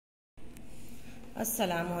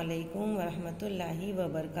Assalamu alaikum wa rahmatullahi wa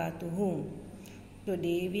barakatuhu.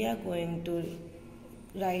 Today we are going to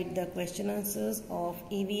write the question answers of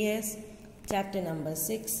EVS chapter number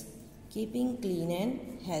 6, keeping clean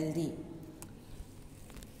and healthy.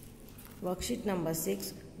 Worksheet number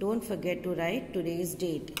 6. Don't forget to write today's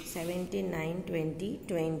date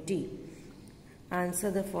 17/9/2020.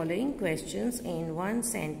 Answer the following questions in one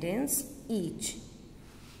sentence each.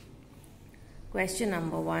 Question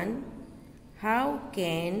number 1. How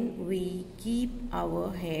can we keep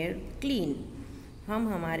our hair clean? हम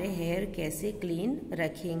हमारे hair कैसे clean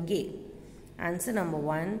रखेंगे? Answer number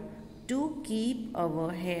 1. To keep our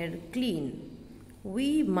hair clean, we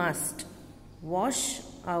must wash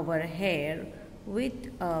our hair with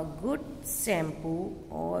a good shampoo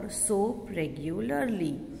or soap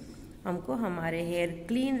regularly. हमको हमारे hair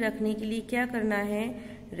clean रखने के लिए क्या करना है?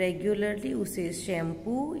 रेगुलरली उसे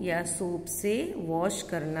शैम्पू या सोप से वॉश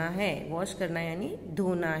करना है. वॉश करना यानी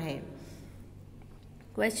धोना है.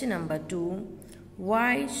 Question number 2.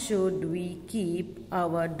 Why should we keep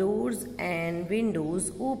our doors and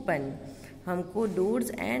Windows open? हमको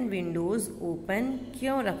डोर्स एंड विंडोज ओपन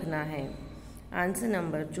क्यों रखना है? Answer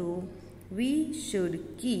number 2. We should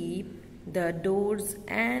keep the doors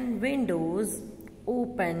and Windows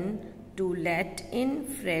open to let in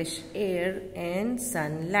fresh air and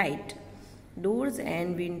sunlight. Doors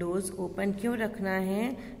and Windows open क्यों रखना है?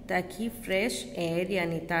 ताकि fresh air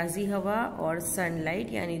यानी ताज़ी हवा और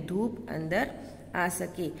सनलाइट यानी धूप अंदर आ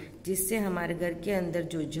सके, जिससे हमारे घर के अंदर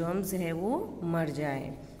जो जर्म्स है वो मर जाए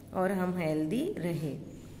और हम हेल्दी रहे.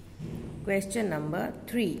 Question number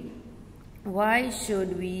 3. Why should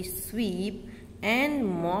we SVEEP and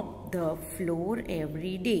mop the floor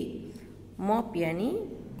every day? Mop यानी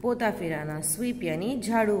पोता फिराना, स्वीप यानी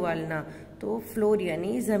झाड़ू वालना. तो फ्लोर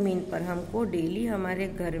यानी ज़मीन पर हमको डेली हमारे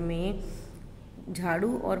घर में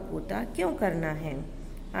झाड़ू और पोता क्यों करना है?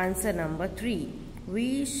 Answer number 3.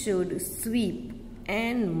 We should SVEEP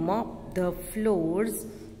and mop the floors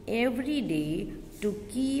every day to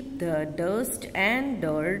keep the dust and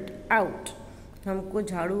dirt out. हमको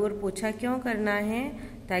झाड़ू और पोछा क्यों करना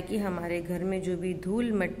है? ताकि हमारे घर में जो भी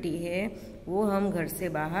धूल मिट्टी है वो हम घर से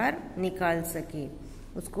बाहर निकाल सके,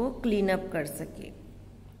 उसको क्लीन अप कर सके.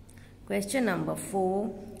 Question number 4.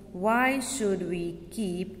 Why should we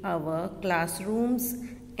keep our classrooms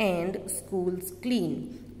and schools clean?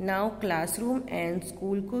 Now classroom and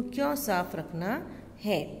school को क्यों साफ रखना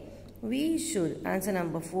है? We should, answer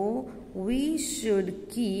number 4. We should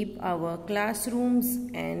keep our classrooms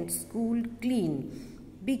and school clean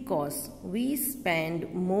because we spend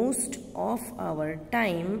most of our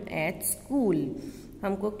time at school.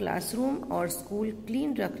 हमको classroom और school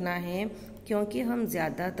clean रखना है क्योंकि हम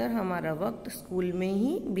ज़्यादातर हमारा वक्त स्कूल में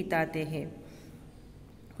ही बिताते हैं.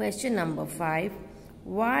 Question number 5.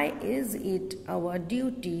 Why is it our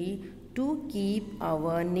duty to keep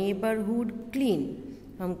our neighborhood clean?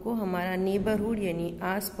 हमको हमारा नेबरहुड यानी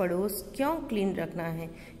आस पड़ोस क्यों क्लीन रखना है?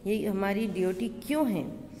 ये हमारी ड्यूटी क्यों है?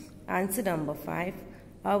 Answer number 5.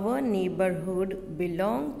 Our neighborhood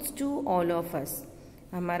belongs to all of us.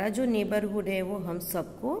 हमारा जो नेबरहुड है वो हम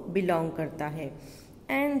सबको बिलोंग करता है.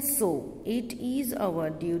 And so it is our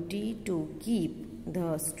duty to keep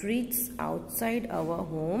the streets outside our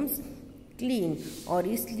homes clean. और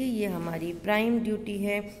इसलिए ये हमारी प्राइम ड्यूटी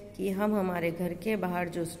है कि हम हमारे घर के बाहर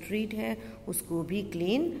जो स्ट्रीट है उसको भी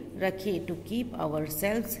क्लीन रखें, to keep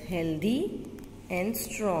ourselves healthy and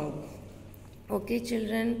strong. Okay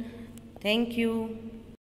children, thank you.